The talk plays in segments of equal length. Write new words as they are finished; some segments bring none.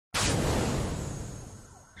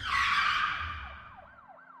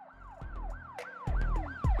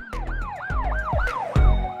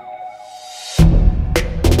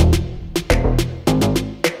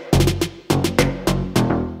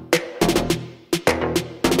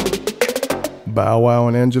Bow Wow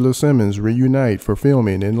and Angela Simmons reunite for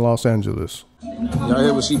filming in Los Angeles. Y'all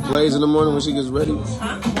hear what she plays in the morning when she gets ready?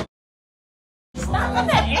 Huh? Stop at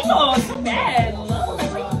that angle. It's so bad.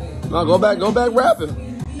 No, go back rapping.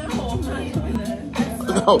 No, I'm not doing that.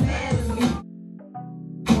 No.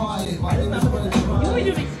 You want me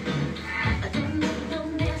to do this?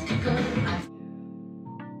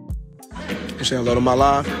 You saying hello to my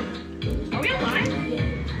live? Are we alive?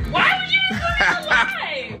 Why would you put me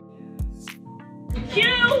alive? Q!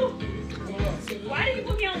 Why did you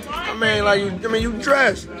put me on live? You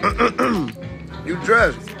dressed. You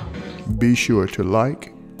dressed. Be sure to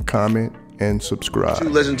like, comment, and subscribe. You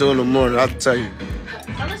listen to in the morning, I'll tell you.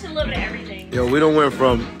 I listen a little bit of everything. Yo, we don't went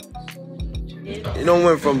from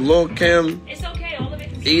Lil' Kim. It's okay, all of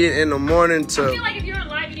it. Eat it in the morning to. I feel like if you're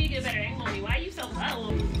alive, you need to get a better angle on me. Why are you so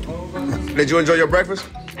low? Did you enjoy your breakfast?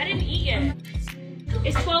 I didn't eat yet.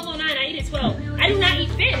 It's 12:09. I eat at 12. I do not eat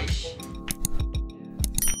fish.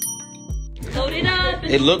 Load it up.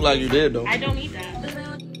 It looked like you did though. I don't eat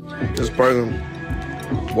that. This person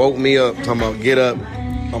woke me up talking about get up.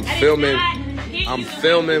 I'm filming.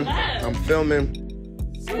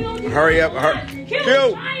 Hurry up.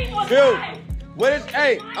 Q. What is?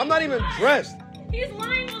 Hey, I'm not even dressed. He's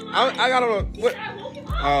lying on I got on. What?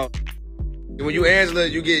 When you Angela,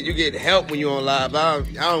 you get help when you on live. I'm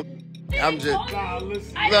just.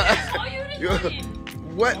 I saw you this morning.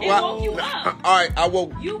 What? It woke you up. All right, I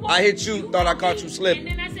woke. I hit you. Thought I caught you slipping.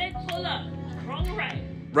 And then I said, pull up. Wrong or right?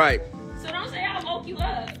 Right. So don't say I woke you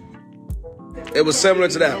up. It was similar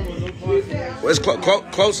to that. Well, it's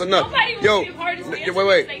close enough. Yo,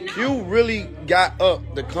 wait. You really got up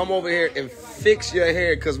to come over here and fix your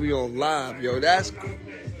hair because we on live, yo. That's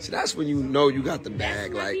when you know you got the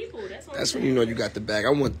bag. That's when you know you got the bag. I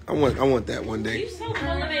want that one day. You so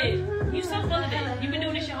full of it. You so full of it. You've been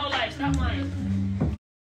doing this your whole life. Stop lying.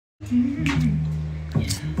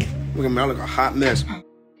 Look at me, I look a hot mess.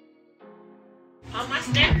 My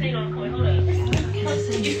snack thing on point. Hold up.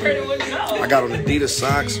 You heard it wouldn't go. I got on Adidas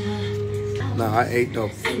socks. Nah, I ate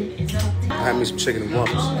though. I had me some chicken and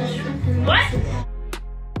waffles. What?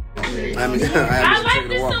 I had me I some like chicken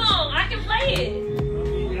this and waffles. song. I can play it.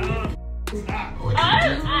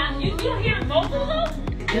 You hear both of them?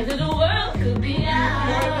 If the world could be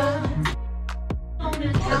ours. What's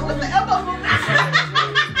the elbow movement?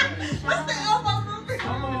 What's the elbow movement?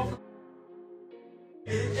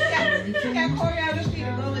 You got Corey out the street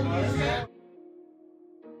and go with me.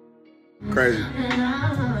 Crazy.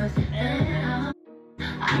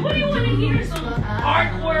 What do you want to hear? Some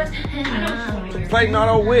hardcore? I know what you want to hear. Play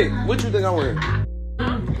Nardo wig. What you think I'm wearing?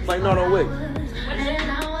 Play Nardo wig. What is it?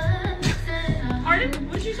 Pardon?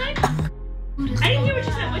 What did you say? I didn't hear what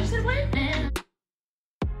you said. What did you say?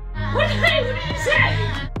 What did you say?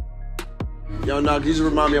 Yo, no, you just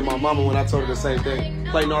remind me of my mama when I told her the same thing.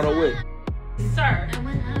 Play Nardo wig. Sir.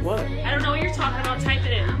 What? I don't know what you're talking about. Type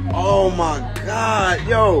it in. Oh my God,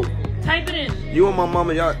 yo. Type it in. You and my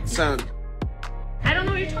mama, y'all sound. I don't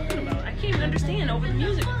know what you're talking about. I can't even understand over the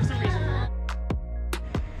music for some reason.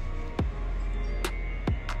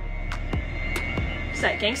 Is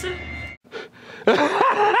that gangster?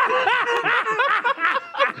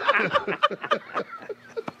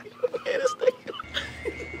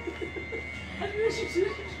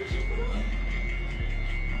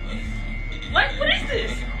 What is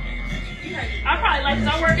this? I probably like this. I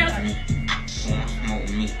work out.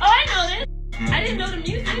 Oh, I know this. I didn't know the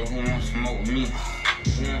music.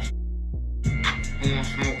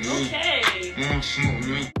 Okay.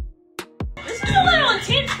 This is a little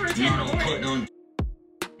intense for 10 in the morning.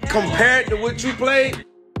 Compared to what you played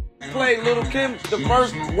Lil' Kim, the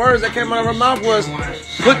first words that came out of her mouth was,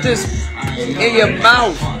 put this in your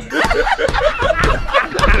mouth.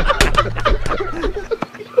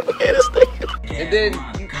 And then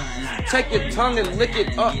you take your tongue and lick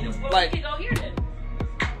it up. Like,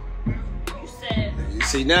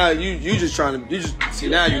 see now you just trying to, see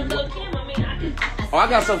now you. Oh, I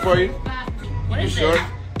got something for you. What is sure? This?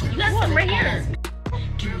 You got something right here.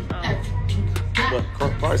 What?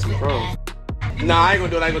 Probably some crows. Nah, I ain't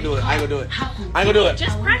gonna do it.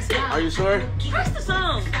 Just press it. Are you sure? Press the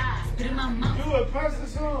song. Do it, press the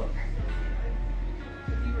song.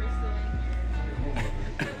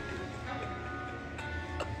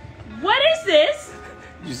 What is this?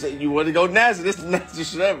 You said you want to go nasty. This is the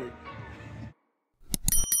nastiest shit ever.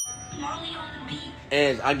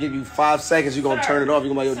 And I give you 5 seconds, you're gonna turn it off.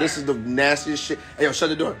 You're gonna be like, yo, this is the nastiest shit. Hey, yo, shut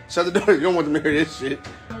the door. Shut the door. You don't want them to hear this shit.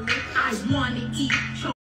 I want to eat,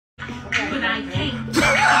 but I can't. So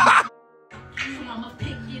I'ma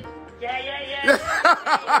pick you. Yeah.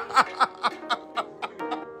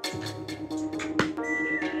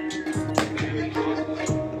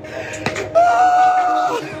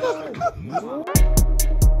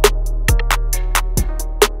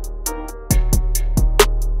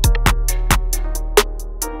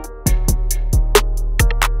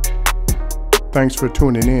 Thanks for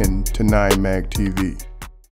tuning in to 9 Mag TV.